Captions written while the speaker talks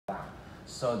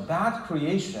So that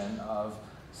creation of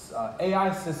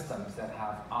AI systems that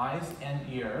have eyes and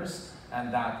ears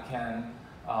and that can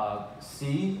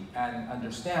see and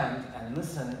understand and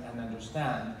listen and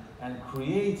understand and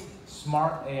create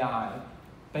smart AI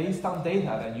based on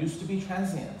data that used to be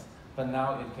transient, but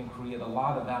now it can create a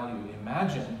lot of value.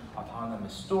 Imagine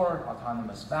autonomous store,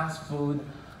 autonomous fast food,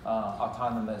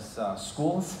 autonomous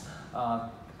schools,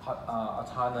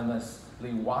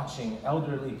 autonomously watching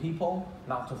elderly people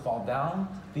not to fall down.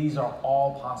 These are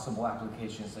all possible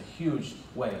applications, a huge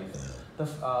wave.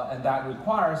 And that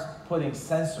requires putting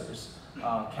sensors.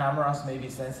 Cameras may be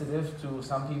sensitive to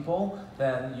some people,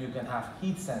 then you can have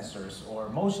heat sensors or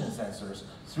motion sensors,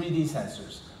 3D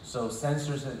sensors. So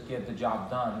sensors that get the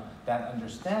job done, that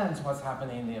understands what's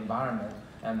happening in the environment,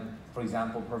 and for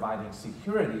example, providing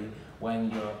security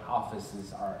when your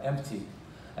offices are empty.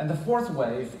 And the fourth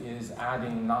wave is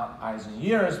adding not eyes and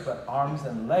ears, but arms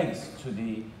and legs to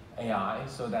the AI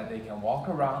so that they can walk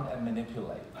around and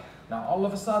manipulate. Now, all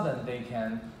of a sudden, they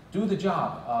can do the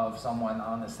job of someone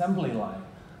on assembly line.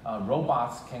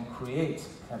 Robots can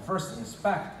first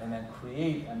inspect and then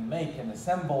create and make and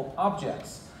assemble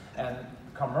objects. And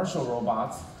commercial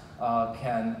robots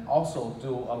can also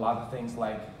do a lot of things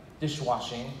like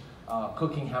dishwashing,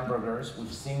 cooking hamburgers.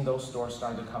 We've seen those stores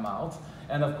start to come out.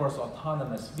 And of course,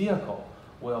 autonomous vehicle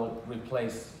will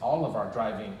replace all of our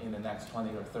driving in the next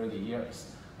 20 or 30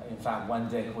 years. In fact, one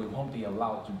day we won't be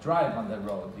allowed to drive on the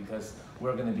road because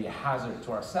we're going to be a hazard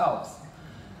to ourselves.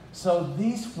 So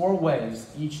these four waves,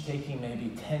 each taking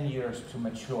maybe 10 years to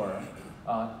mature,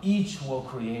 each will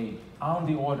create on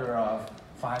the order of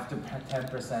 5 to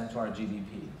 10% to our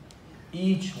GDP.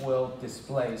 Each will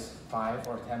displace 5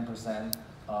 or 10%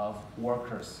 of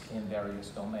workers in various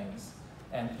domains.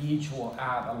 And each will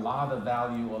add a lot of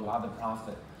value, a lot of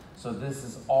profit. So this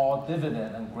is all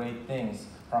dividend and great things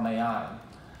from AI.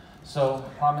 So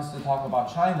promise to talk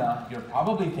about China. You're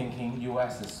probably thinking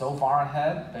US is so far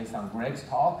ahead based on Greg's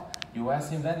talk.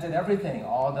 US invented everything,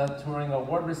 all the Turing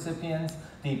Award recipients,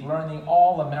 deep learning,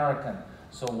 all American.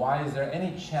 So why is there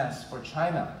any chance for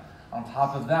China? On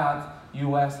top of that,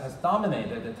 US has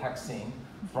dominated the tech scene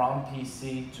from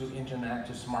PC to internet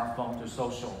to smartphone to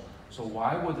social. So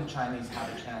why would the Chinese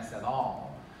have a chance at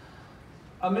all?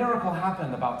 A miracle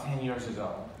happened about 10 years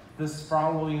ago. This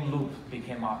following loop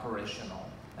became operational.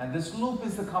 And this loop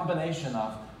is the combination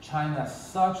of China's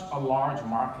such a large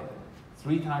market,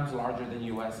 3 times larger than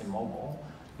US in mobile.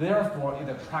 Therefore, it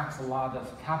attracts a lot of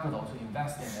capital to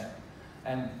invest in it.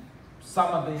 And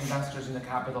some of the investors in the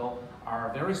capital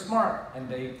are very smart, and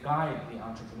they guide the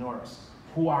entrepreneurs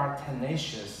who are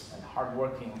tenacious and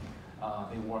hardworking.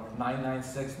 They work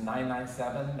 996,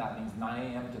 997, that means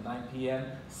 9 a.m. to 9 p.m.,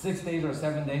 6 days or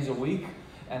 7 days a week.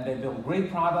 And they build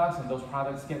great products, and those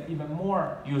products get even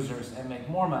more users and make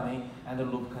more money, and the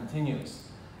loop continues.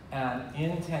 And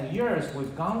in 10 years,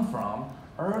 we've gone from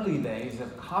early days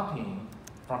of copying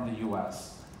from the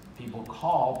US. People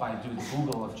call Baidu the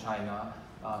Google of China,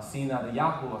 Sina the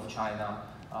Yahoo of China,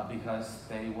 because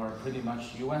they were pretty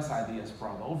much US ideas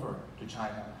brought over to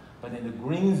China. But in the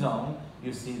green zone,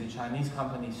 you see the Chinese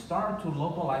companies start to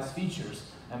localize features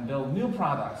and build new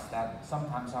products that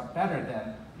sometimes are better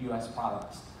than US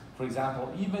products. For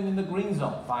example, even in the green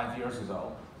zone 5 years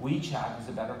ago, WeChat is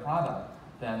a better product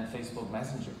than Facebook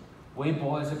Messenger.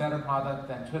 Weibo is a better product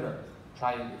than Twitter.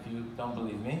 Try it if you don't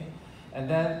believe me. And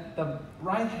then the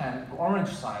right-hand orange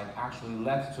side actually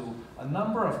led to a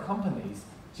number of companies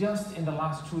just in the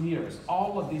last 2 years.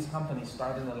 All of these companies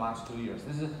started in the last 2 years.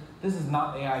 This is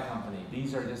not AI company.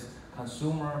 These are just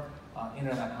consumer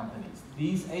internet companies.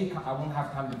 I won't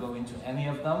have time to go into any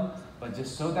of them, but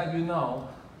just so that you know,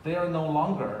 they are no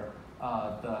longer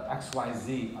the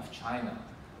XYZ of China,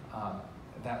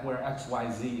 where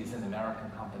XYZ is an American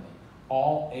company.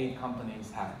 All 8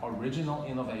 companies have original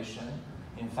innovation.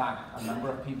 In fact, a number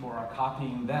of people are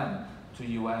copying them to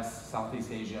US,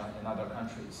 Southeast Asia, and other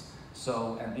countries.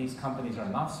 So, and these companies are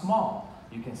not small.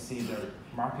 You can see their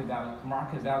market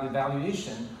value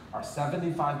valuation are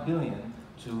 75 billion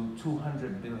to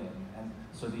 200 billion. And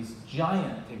so these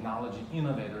giant technology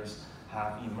innovators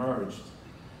have emerged.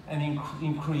 And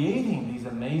in creating these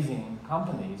amazing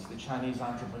companies, the Chinese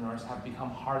entrepreneurs have become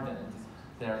hardened.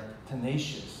 They're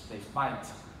tenacious, they fight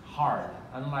hard,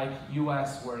 unlike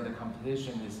US where the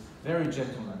competition is very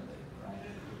gentlemanly.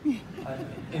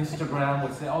 Instagram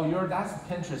would say, oh, that's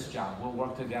Pinterest's job, we'll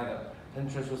work together.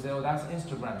 Pinterest would say, oh, that's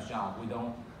Instagram's job,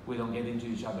 we don't get into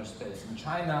each other's space. In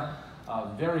China,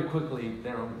 very quickly,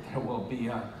 there will be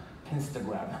a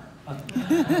Pinstagram,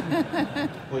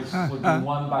 which would be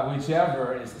won by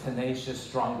whichever is tenacious,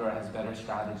 stronger, has better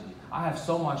strategy. I have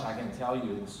so much I can tell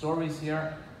you in stories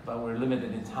here, but we're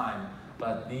limited in time.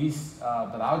 But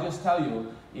but I'll just tell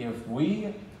you,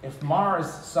 if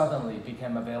Mars suddenly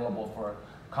became available for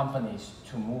companies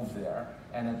to move there,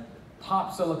 and a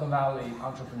top Silicon Valley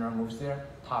entrepreneur moves there,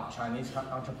 top Chinese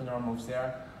entrepreneur moves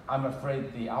there, I'm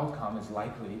afraid the outcome is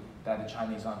likely that a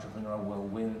Chinese entrepreneur will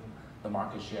win the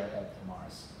market share at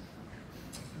Mars.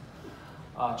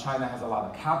 China has a lot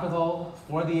of capital.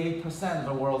 48% of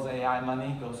the world's AI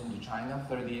money goes into China,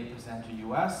 38% to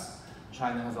US.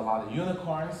 China has a lot of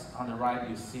unicorns. On the right,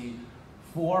 you see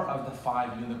 4 of the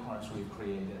 5 unicorns we've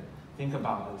created. Think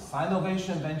about this.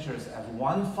 Sinovation Ventures, as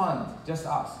one fund, just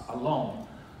us alone,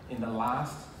 in the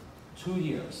last 2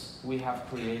 years, we have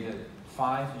created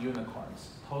 5 unicorns,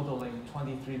 totaling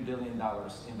 $23 billion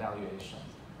in valuation.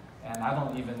 And I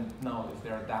don't even know if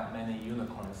there are that many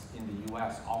unicorns in the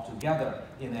US altogether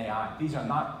in AI. These are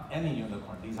not any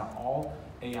unicorn. These are all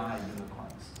AI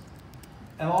unicorns.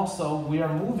 And also, we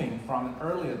are moving from an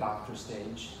early adopter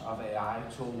stage of AI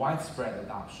to a widespread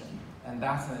adoption. And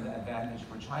that's an advantage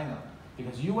for China,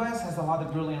 because US has a lot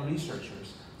of brilliant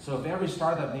researchers. So if every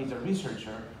startup needs a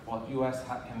researcher, well, US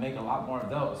can make a lot more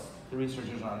of those. The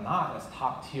researchers are not as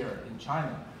top tier in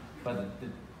China, but the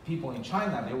people in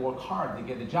China, they work hard, they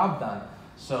get the job done.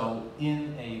 So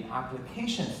in an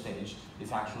application stage,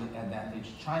 it's actually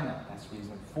advantage China. That's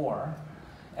reason 4.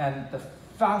 And the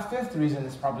 5th reason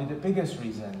is probably the biggest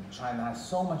reason. China has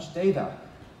so much data,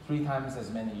 3 times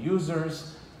as many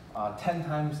users, 10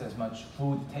 times as much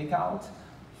food takeout,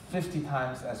 50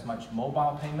 times as much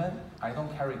mobile payment. I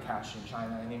don't carry cash in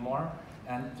China anymore,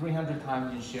 and 300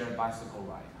 times in shared bicycle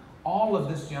ride. All of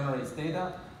this generates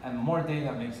data, and more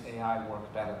data makes AI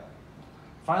work better.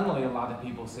 Finally, a lot of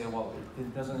people say, well,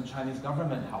 doesn't the Chinese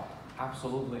government help?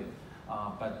 Absolutely,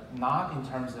 but not in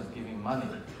terms of giving money,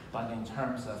 but in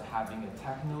terms of having a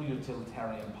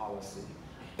techno-utilitarian policy.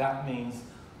 That means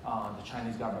the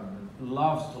Chinese government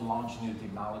loves to launch new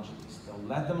technologies. They'll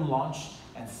let them launch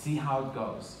and see how it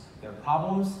goes. There are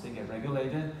problems, they get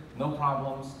regulated. No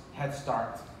problems, head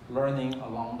start, learning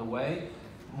along the way,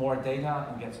 more data,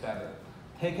 and gets better.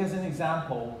 Take as an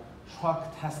example,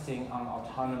 truck testing on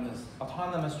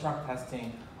autonomous truck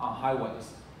testing on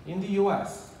highways. In the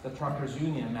US, the truckers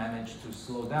union managed to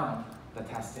slow down the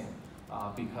testing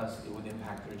because it would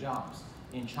impact their jobs.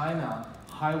 In China,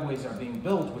 highways are being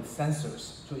built with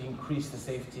sensors to increase the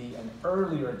safety and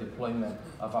earlier deployment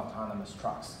of autonomous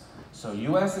trucks. So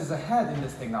US is ahead in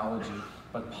this technology,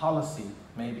 but policy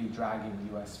may be dragging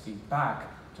US feet back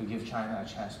to give China a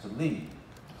chance to lead.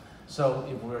 So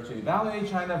if we were to evaluate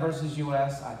China versus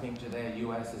US, I think today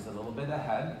US is a little bit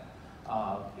ahead.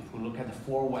 If we look at the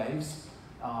 4 waves,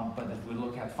 but if we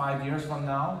look at 5 years from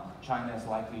now, China is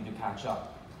likely to catch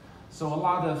up. So a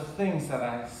lot of things that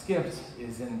I skipped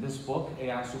is in this book,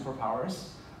 AI Superpowers.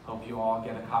 Hope you all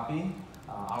get a copy.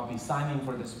 I'll be signing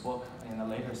for this book in a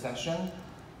later session,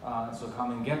 so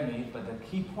come and get me. But the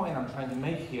key point I'm trying to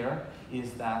make here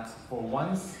is that for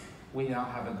once, we now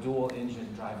have a dual engine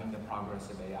driving the progress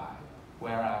of AI.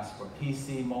 Whereas for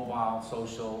PC, mobile,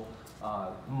 social,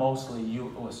 mostly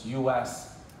it was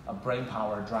US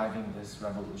brainpower driving this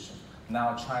revolution.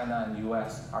 Now China and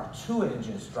US are 2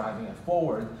 engines driving it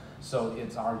forward, so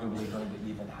it's arguably going to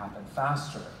even happen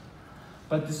faster.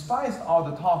 But despite all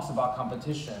the talks about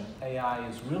competition, AI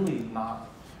is really not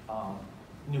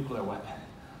nuclear weapon.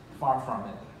 Far from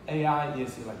it. AI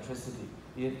is electricity.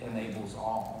 It enables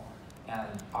all. And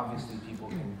obviously people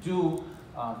can do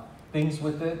things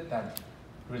with it that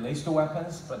relates to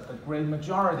weapons, but the great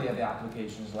majority of the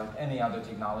applications, like any other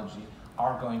technology,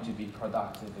 are going to be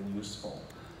productive and useful.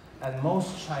 And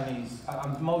most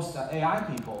AI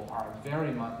people are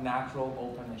very much natural,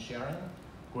 open, and sharing.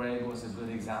 Greg was a good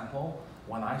example.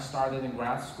 When I started in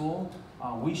grad school,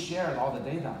 we shared all the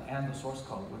data and the source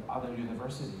code with other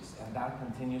universities, and that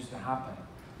continues to happen.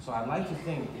 So I like to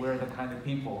think we're the kind of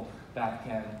people that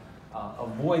can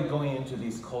avoid going into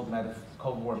these Cold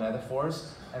War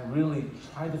metaphors and really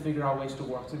try to figure out ways to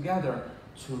work together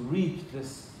to reap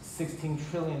this $16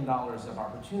 trillion of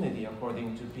opportunity,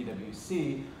 according to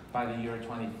PwC, by the year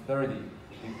 2030,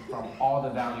 from all the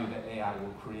value that AI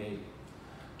will create.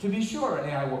 To be sure,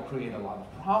 AI will create a lot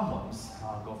of problems,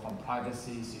 go from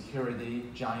privacy, security,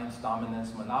 giant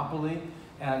dominance, monopoly,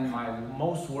 and my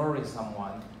most worrisome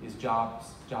one is job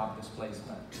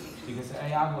displacement. Because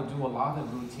AI will do a lot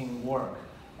of routine work,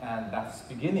 and that's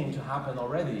beginning to happen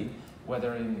already.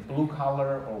 Whether in blue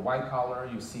collar or white collar,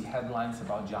 you see headlines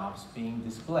about jobs being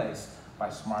displaced by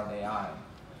smart AI.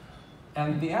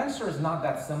 And the answer is not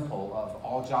that simple of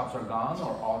all jobs are gone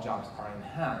or all jobs are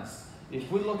enhanced.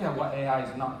 If we look at what AI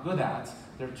is not good at,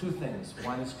 there are 2 things.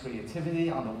 One is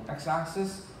creativity on the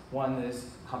x-axis, one is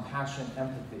compassion,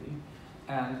 empathy.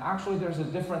 And actually there's a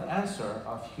different answer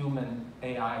of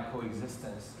human-AI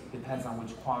coexistence, depends on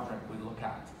which quadrant we look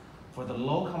at. For the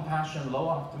low compassion,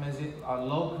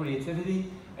 low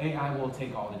creativity, AI will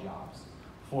take all the jobs.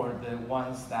 For the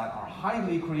ones that are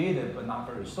highly creative but not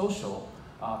very social,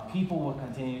 people will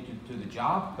continue to do the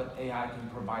job, but AI can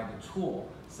provide a tool,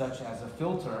 such as a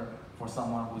filter for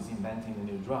someone who's inventing a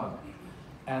new drug.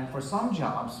 And for some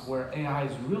jobs where AI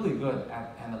is really good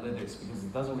at analytics because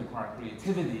it doesn't require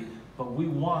creativity, but we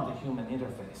want a human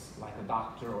interface, like a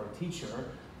doctor or a teacher,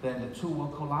 then the two will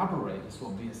collaborate. This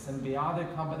will be a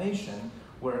symbiotic combination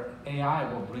where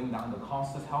AI will bring down the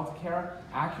cost of healthcare,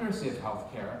 accuracy of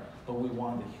healthcare, but we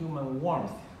want the human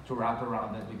warmth to wrap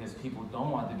around it because people don't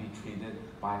want to be treated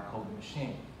by a code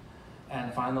machine.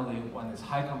 And finally, when there's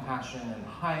high compassion and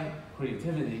high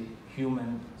creativity,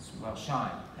 humans will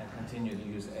shine and continue to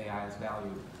use AI as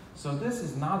value. So this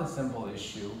is not a simple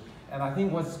issue, and I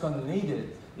think what's going to need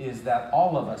it is that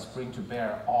all of us bring to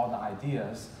bear all the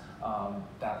ideas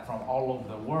that from all over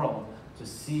the world to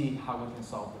see how we can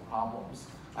solve the problems.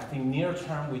 I think near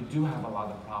term, we do have a lot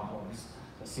of problems,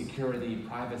 the security,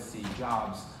 privacy,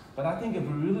 jobs, but I think if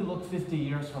we really look 50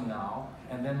 years from now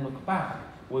and then look back,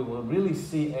 we will really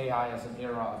see AI as an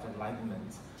era of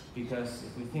enlightenment. Because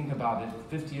if we think about it,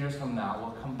 50 years from now,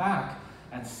 we'll come back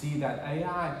and see that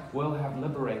AI will have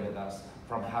liberated us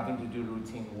from having to do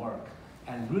routine work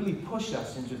and really push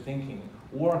us into thinking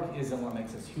work isn't what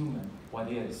makes us human, what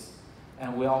is.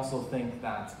 And we also think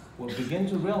that we'll begin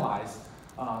to realize,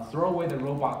 throw away the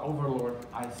robot overlord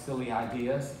silly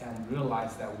ideas and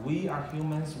realize that we are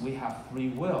humans, we have free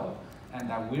will, and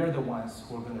that we're the ones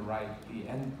who are going to write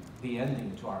the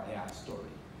ending to our AI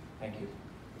story. Thank you.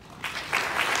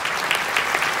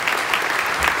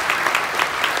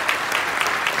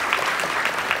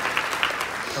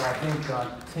 So I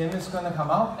think Tim is going to come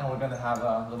out and we're going to have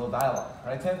a little dialogue.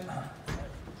 Right, Tim?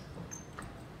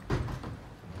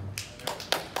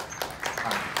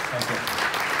 Thank you.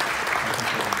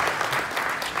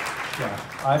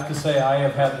 Yeah, I have to say I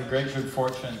have had the great good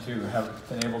fortune to have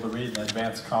been able to read an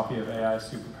advanced copy of AI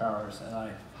Superpowers, and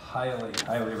I highly,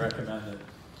 highly recommend it.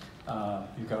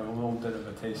 You got a little bit of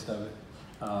a taste of it,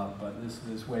 but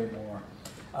there's way more.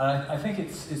 I think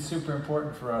it's super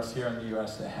important for us here in the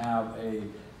U.S. to have a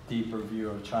deeper view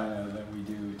of China than we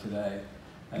do today.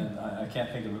 And I can't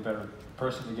think of a better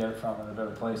person to get it from and a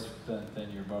better place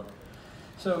than your book.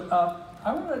 So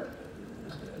I want to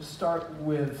start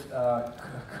with,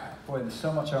 boy, there's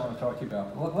so much I want to talk to you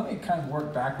about. Let me kind of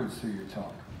work backwards through your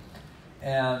talk.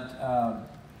 And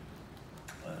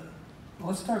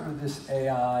let's start with this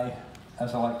AI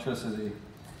as electricity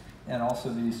and also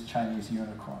these Chinese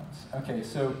unicorns. Okay,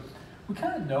 so we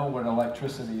kind of know what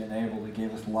electricity enabled. It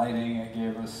gave us lighting, it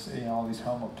gave us all these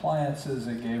home appliances,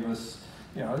 it gave us,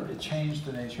 it changed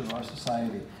the nature of our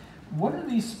society. What are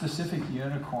these specific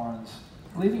unicorns,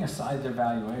 leaving aside their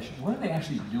valuation, what are they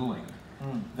actually doing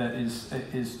that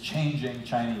is changing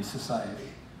Chinese society?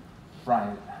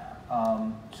 Right.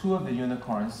 Two of the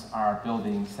unicorns are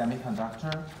building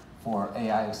semiconductor for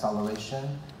AI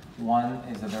acceleration. One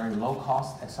is a very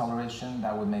low-cost acceleration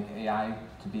that would make AI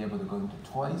to be able to go into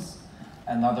toys.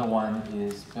 Another one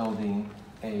is building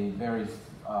a very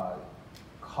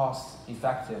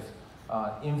cost-effective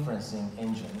inferencing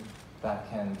engine that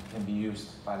can be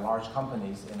used by large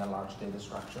companies in a large data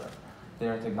structure.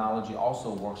 Their technology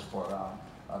also works for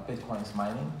Bitcoin's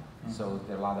mining, so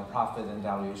a lot of profit and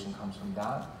valuation comes from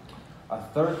that. A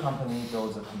third company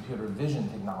builds a computer vision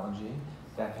technology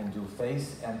that can do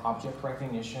face and object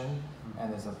recognition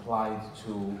and is applied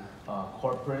to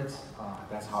corporate.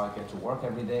 That's how I get to work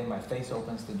every day. My face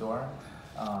opens the door.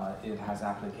 It has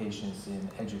applications in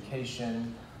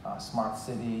education, smart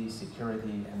city,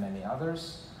 security, and many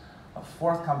others. A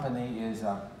fourth company is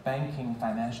a banking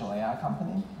financial AI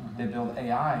company. They build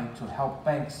AI to help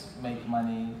banks make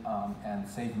money and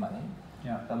save money.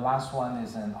 Yeah. The last one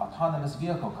is an autonomous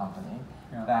vehicle company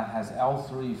that has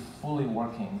L3 fully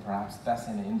working, perhaps best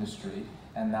in the industry,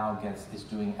 and now is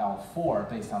doing L4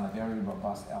 based on a very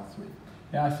robust L3.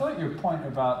 Yeah, I thought your point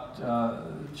about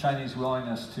Chinese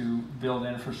willingness to build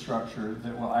infrastructure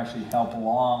that will actually help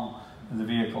along the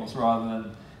vehicles rather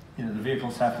than the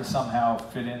vehicles have to somehow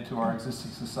fit into our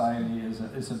existing society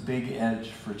is a big edge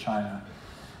for China.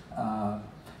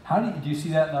 Do you see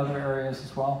that in other areas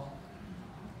as well?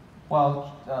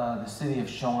 Well, the city of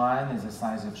Xiong'an is the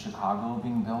size of Chicago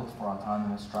being built for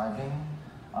autonomous driving.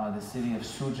 The city of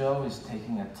Suzhou is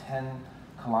taking a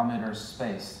 10-kilometer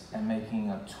space and making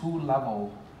a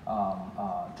 2-level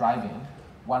driving,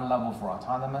 1 level for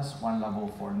autonomous, 1 level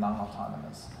for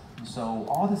non-autonomous. So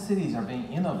all the cities are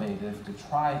being innovative to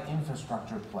try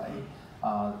infrastructure play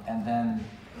and then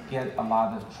get a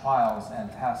lot of trials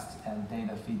and tests and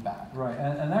data feedback. Right,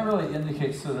 and that really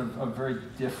indicates sort of a very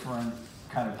different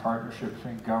kind of partnership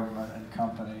between government and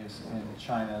companies in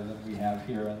China than we have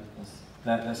here, and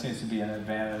that seems to be an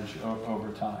advantage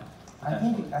over time. I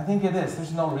think it is.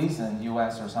 There's no reason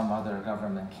U.S. or some other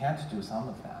government can't do some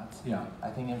of that. Yeah. I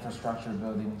think infrastructure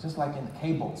building, just like in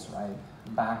cables, right?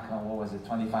 Back, what was it,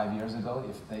 25 years ago,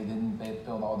 if they didn't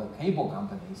build all the cable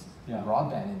companies,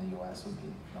 broadband in the U.S. would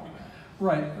be nowhere.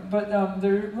 Right, but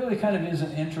there really kind of is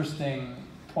an interesting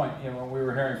point. You know, when we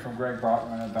were hearing from Greg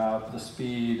Brockman about the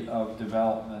speed of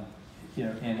development, you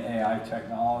know, in AI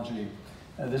technology,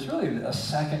 there's really a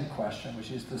second question, which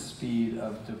is the speed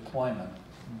of deployment.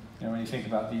 You know, when you think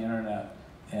about the internet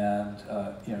and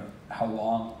you know, how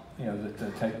long, you know,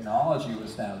 the technology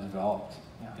was now developed,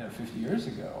 you know, 50 years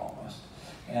ago almost,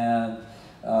 and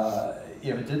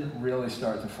you know, it didn't really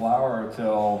start to flower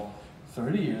until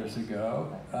 30 years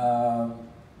ago.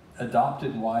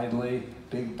 Adopted widely,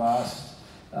 big bust,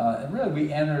 and really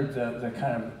we entered the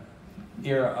kind of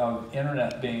era of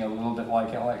internet being a little bit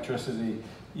like electricity,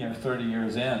 you know, 30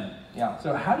 years in. Yeah.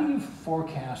 So how do you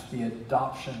forecast the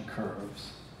adoption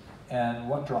curves, and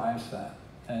what drives that?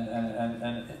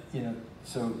 And you know,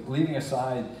 so leaving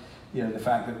aside, you know, the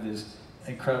fact that there's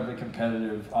incredibly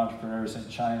competitive entrepreneurs in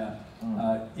China,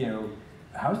 you know,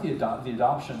 how's the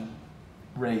adoption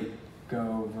rate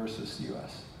go versus the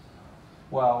U.S.?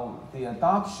 Well, the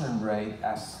adoption rate,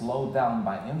 as slowed down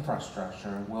by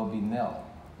infrastructure, will be nil.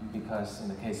 Because in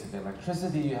the case of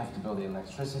electricity, you have to build the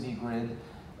electricity grid,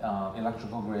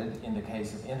 electrical grid. In the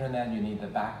case of internet, you need the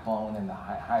backbone and the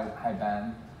high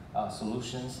band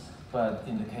solutions. But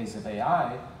in the case of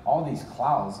AI, all these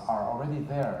clouds are already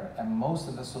there, and most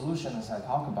of the solutions I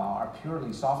talk about are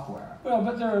purely software. Well,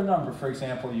 but there are a number. For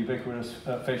example, ubiquitous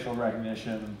facial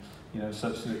recognition, you know,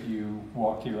 such that you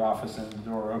walk to your office and the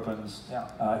door opens.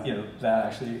 Yeah. You know, that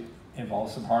actually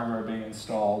involves some hardware being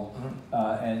installed,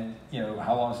 and you know,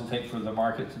 how long does it take for the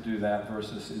market to do that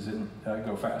versus is it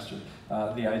go faster?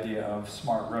 The idea of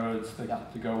smart roads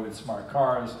to go with smart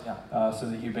cars, so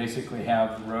that you basically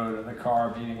have the road and the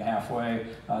car meeting halfway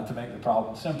to make the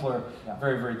problem simpler.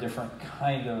 Very, very different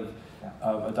kind of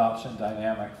adoption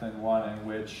dynamic than one in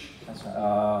which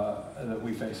that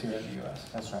we face here in the U.S.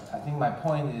 That's right. I think my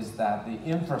point is that the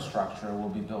infrastructure will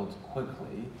be built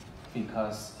quickly,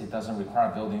 because it doesn't require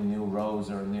building new roads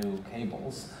or new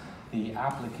cables. The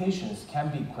applications can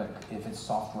be quick if it's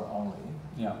software only.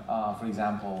 Yeah. For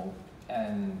example,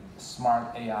 and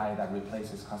smart AI that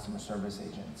replaces customer service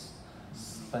agents.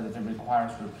 But if it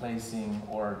requires replacing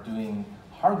or doing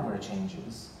hardware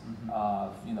changes,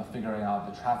 you know, figuring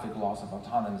out the traffic laws of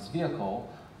autonomous vehicle,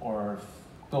 or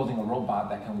building a robot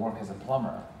that can work as a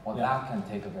plumber, well, that can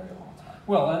take a very long time.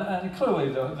 Well, and clearly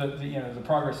you know, the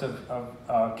progress of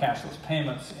cashless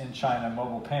payments in China,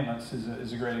 mobile payments,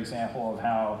 is a great example of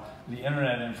how the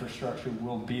internet infrastructure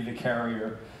will be the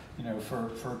carrier. You know,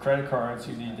 for credit cards,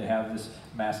 you need to have this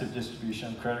massive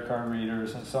distribution of credit card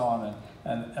readers and so on,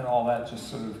 and all that just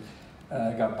sort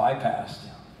of got bypassed.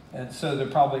 And so there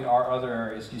probably are other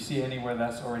areas. Do you see anywhere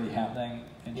that's already happening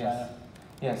in China?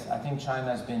 Yes, I think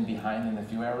China has been behind in a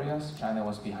few areas. China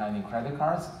was behind in credit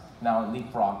cards. Now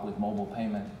leapfrog with mobile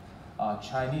payment.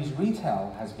 Chinese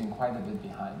retail has been quite a bit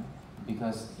behind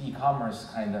because e-commerce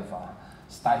kind of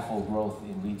stifled growth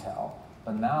in retail.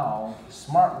 But now,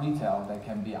 smart retail that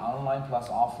can be online plus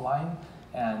offline,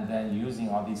 and then using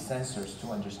all these sensors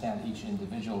to understand each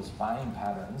individual's buying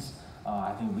patterns,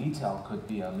 I think retail could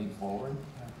be a leap forward.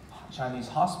 Chinese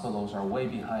hospitals are way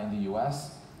behind the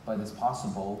US, but it's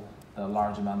possible the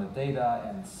large amount of data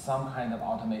and some kind of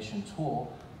automation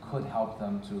tool could help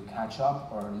them to catch up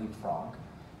or leapfrog.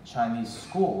 Chinese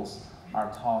schools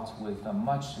are taught with a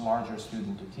much larger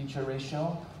student-to-teacher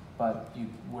ratio, but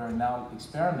we're now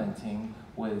experimenting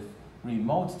with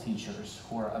remote teachers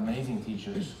who are amazing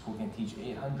teachers who can teach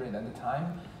 800 at a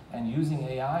time, and using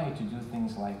AI to do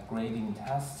things like grading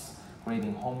tests,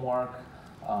 grading homework,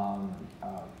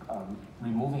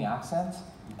 removing accents,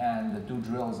 and do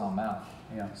drills on math.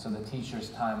 So the teacher's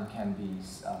time can be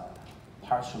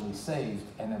partially saved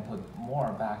and then put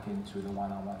more back into the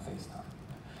one-on-one FaceTime.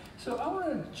 So I want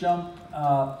to jump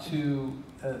to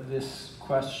this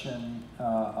question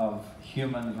of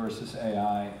human versus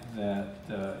AI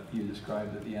that you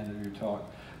described at the end of your talk,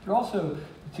 but also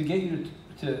to get you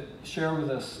to share with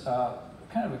us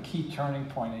kind of a key turning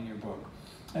point in your book.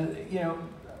 You know,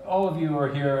 all of you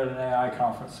are here at an AI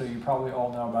conference, so you probably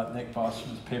all know about Nick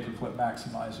Bostrom's paperclip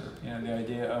maximizer. You know, the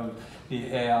idea of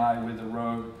the AI with the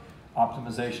road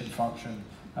optimization function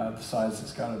Besides,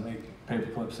 it's got to make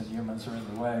paperclips and humans are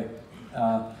in the way.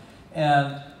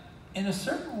 And in a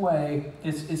certain way,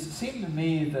 it seemed to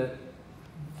me that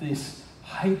this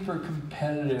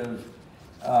hyper-competitive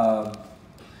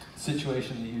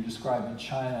situation that you described in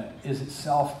China is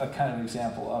itself a kind of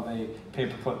example of a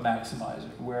paperclip maximizer,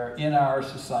 where in our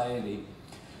society,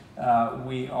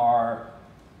 we are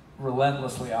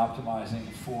relentlessly optimizing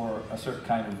for a certain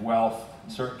kind of wealth,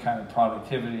 a certain kind of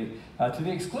productivity, to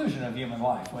the exclusion of human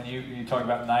life. When you talk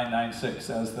about 996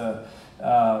 as the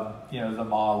the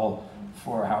model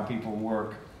for how people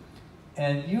work,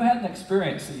 and you had an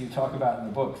experience that you talk about in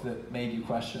the book that made you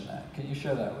question that. Can you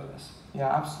share that with us? Yeah,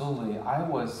 absolutely. I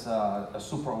was a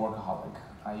super workaholic.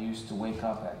 I used to wake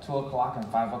up at 2 o'clock and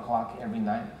 5 o'clock every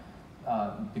night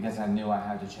because I knew I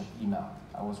had to check email.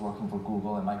 I was working for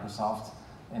Google and Microsoft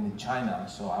in China,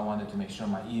 so I wanted to make sure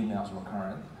my emails were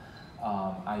current.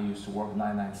 I used to work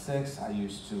 996. I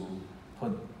used to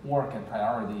put work at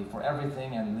priority for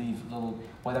everything and leave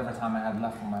whatever time I had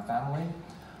left for my family.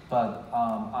 But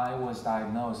I was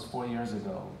diagnosed 5 years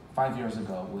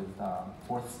ago with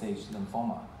fourth stage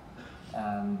lymphoma.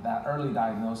 And that early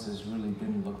diagnosis really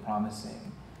didn't look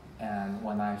promising. And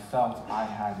when I felt I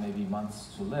had maybe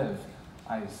months to live,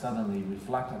 I suddenly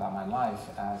reflected on my life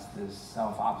as this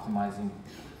self-optimizing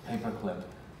paperclip.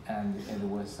 And it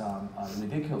was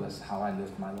ridiculous how I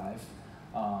lived my life.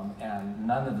 And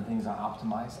none of the things I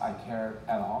optimized, I cared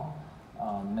at all.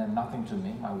 Meant nothing to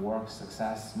me. My work,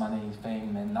 success, money,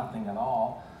 fame meant nothing at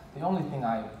all. The only thing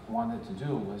I wanted to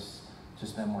do was to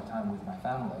spend more time with my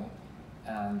family,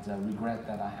 and regret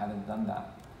that I hadn't done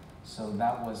that. So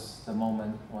that was the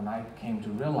moment when I came to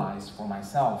realize for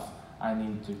myself I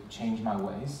need to change my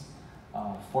ways.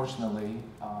 Fortunately,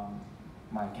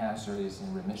 my cancer is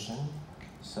in remission,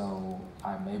 so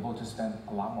I'm able to spend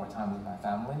a lot more time with my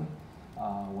family.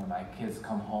 When my kids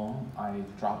come home, I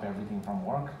drop everything from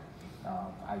work.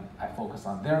 I focus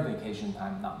on their vacation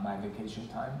time, not my vacation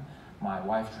time. My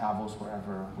wife travels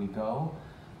wherever we go.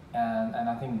 And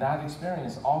I think that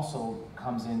experience also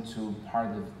comes into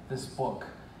part of this book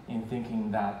in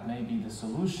thinking that maybe the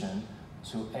solution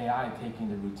to AI taking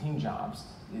the routine jobs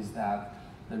is that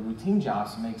the routine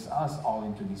jobs makes us all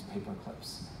into these paper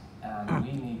clips. And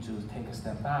we need to take a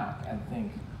step back and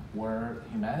think, were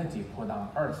humanity put on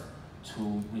Earth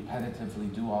to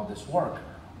repetitively do all this work,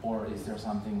 or is there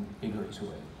something bigger to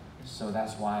it? So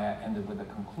that's why I ended with the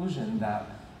conclusion that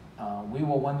we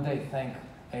will one day thank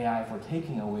AI for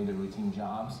taking away the routine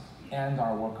jobs and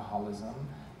our workaholism,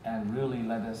 and really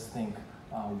let us think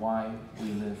why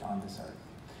we live on this earth.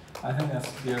 I think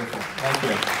that's beautiful. Thank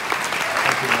you.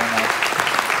 Thank you very much.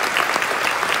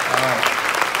 All right.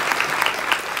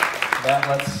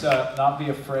 Let's not be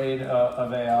afraid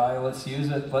of AI. Let's use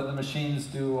it. Let the machines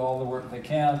do all the work they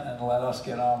can, and let us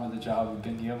get on with the job of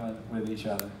being human with each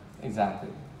other. Exactly.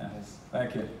 Yeah. Yes.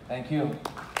 Thank you. Thank you.